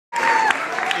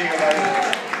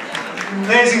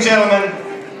Ladies and gentlemen,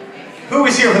 who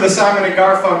was here for the Simon and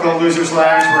Garfunkel Losers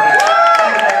Lounge?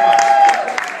 Thank you very much.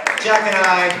 Jack and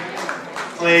I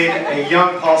played a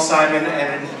young Paul Simon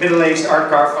and a middle-aged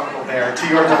Art Garfunkel there, to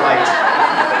your delight.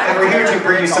 And we're here to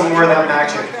bring you some more of that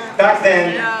magic. Back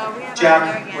then,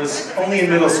 Jack was only in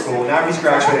middle school. Now he's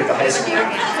graduated to high school.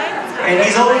 And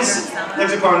he's always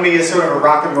looked upon me as sort of a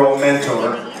rock and roll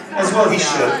mentor, as well he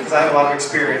should, because I have a lot of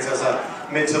experience as a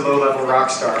mid to low level rock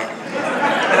star.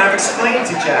 And I've explained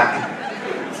to Jack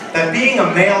that being a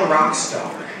male rock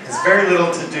star has very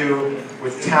little to do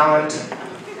with talent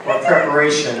or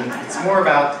preparation. It's more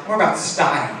about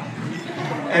style.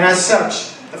 And as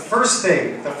such, the first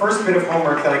bit of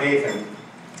homework that I gave him,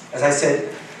 as I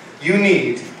said, you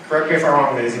need, correct me if I'm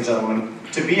wrong, ladies and gentlemen,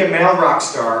 to be a male rock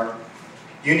star,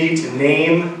 you need to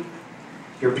name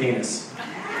your penis.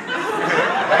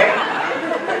 Right?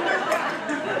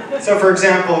 So for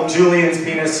example, Julian's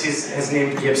penis is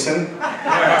named Gibson.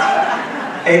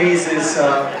 Eddie's is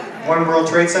One World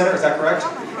Trade Center, is that correct?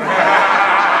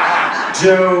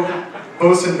 Joe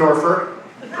Bosendorfer.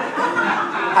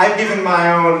 I've given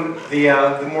my own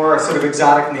the more sort of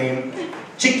exotic name,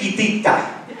 Chiquitita,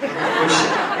 which,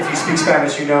 if you speak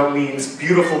Spanish, you know means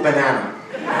beautiful banana.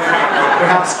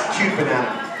 Perhaps cute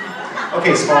banana.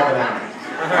 Okay, small banana.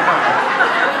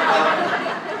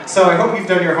 So I hope you've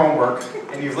done your homework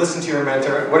and you've listened to your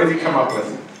mentor. What have you come up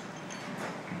with?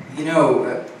 You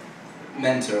know,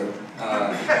 mentor.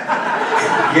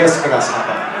 Yes,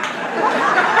 grasshopper.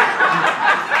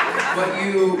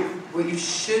 What you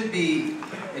should be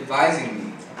advising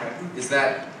me is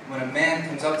that when a man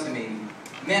comes up to me,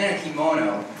 a man in a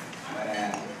kimono,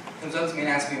 comes up to me and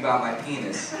asks me about my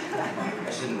penis,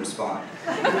 I shouldn't respond.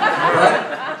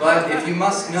 But if you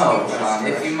must know, Sean,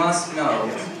 if you must know,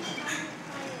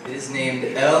 it is named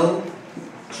El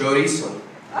Chorizo.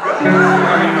 Get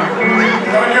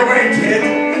on your way, kid.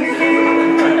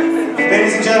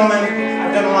 Ladies and gentlemen,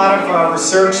 I've done a lot of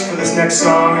research for this next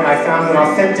song, and I found an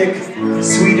authentic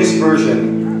Swedish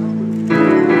version.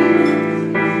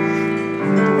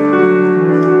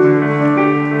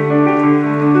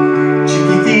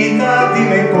 Chiquitita,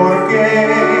 dime por qué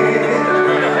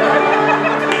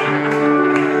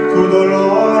tu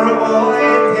dolor hoy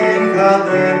te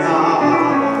encadena.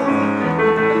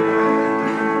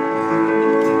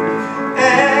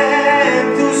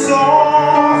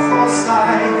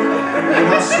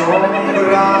 Una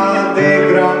sombra de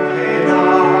gran pena.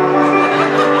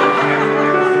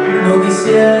 No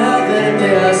quisiera verte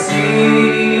así.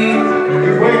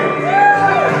 ¡Qué bueno!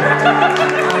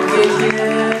 Aunque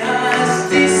quieras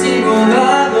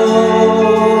disimulado.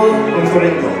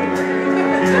 Comprendo.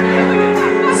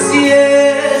 Si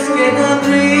es que tan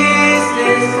triste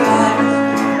estás,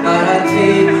 ¿para qué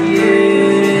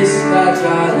quieres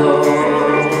callado?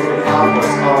 Vamos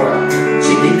ahora.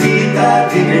 Chiquitita,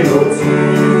 dímelo tú.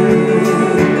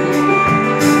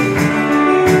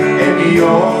 En mi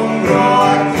hombro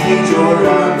aquí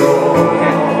llorando.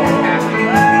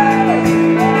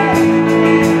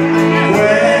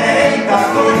 Cuenta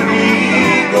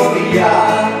conmigo ya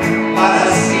para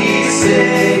así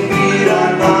seguir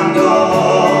andando.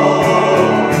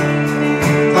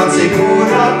 Tan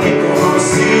segura te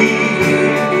conocí.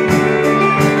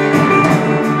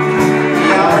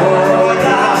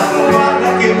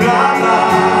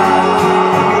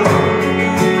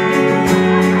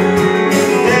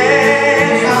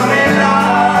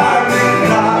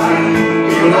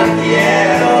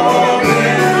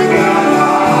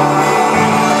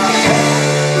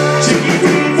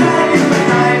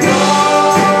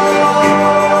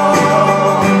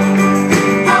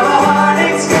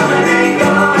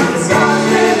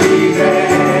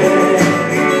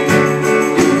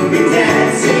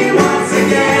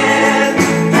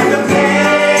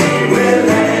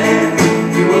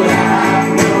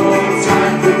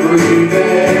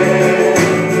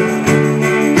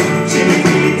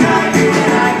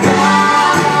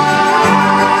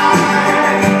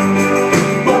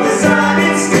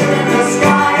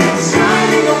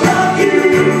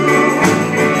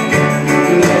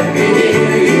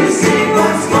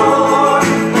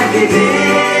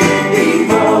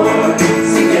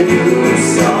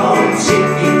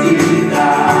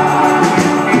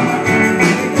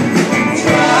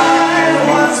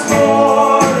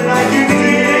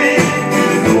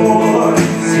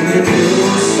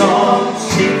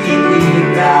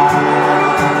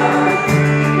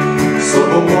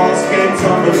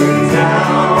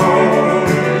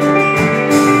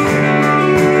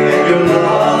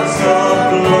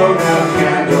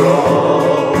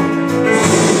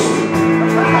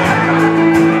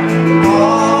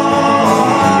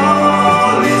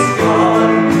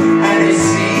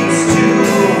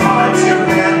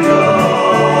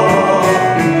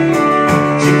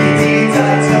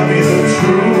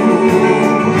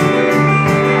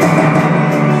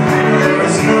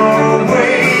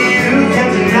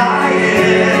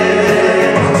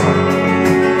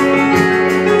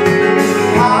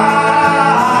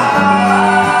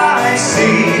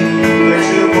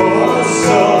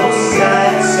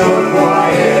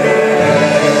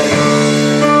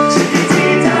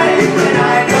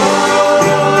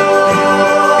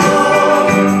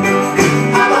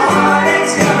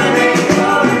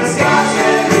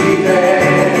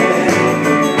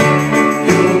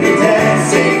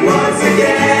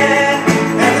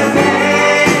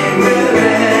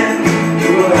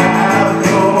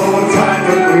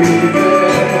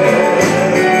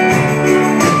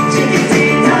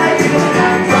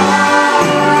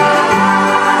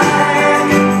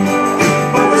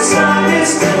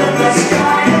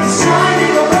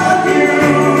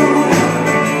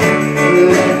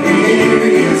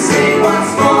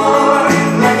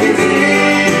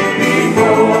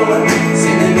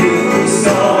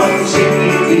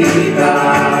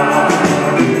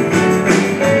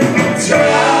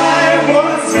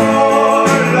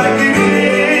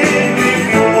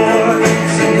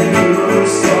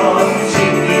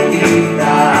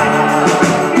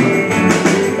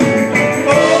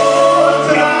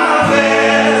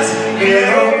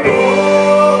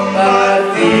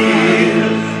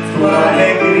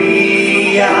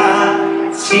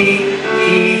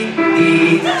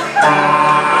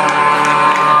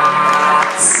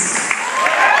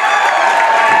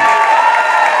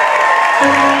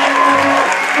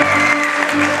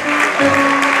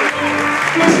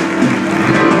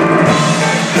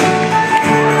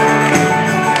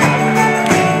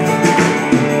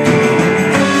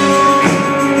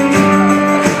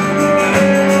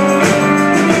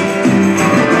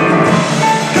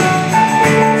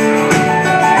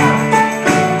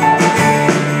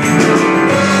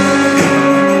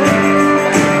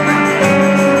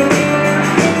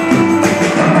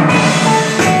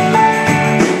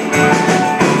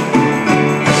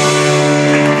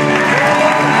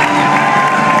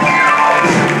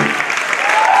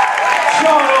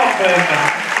 Sean Altman,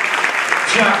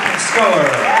 Jack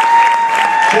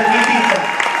Chiquitita.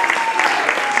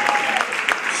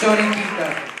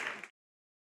 Chiquitita.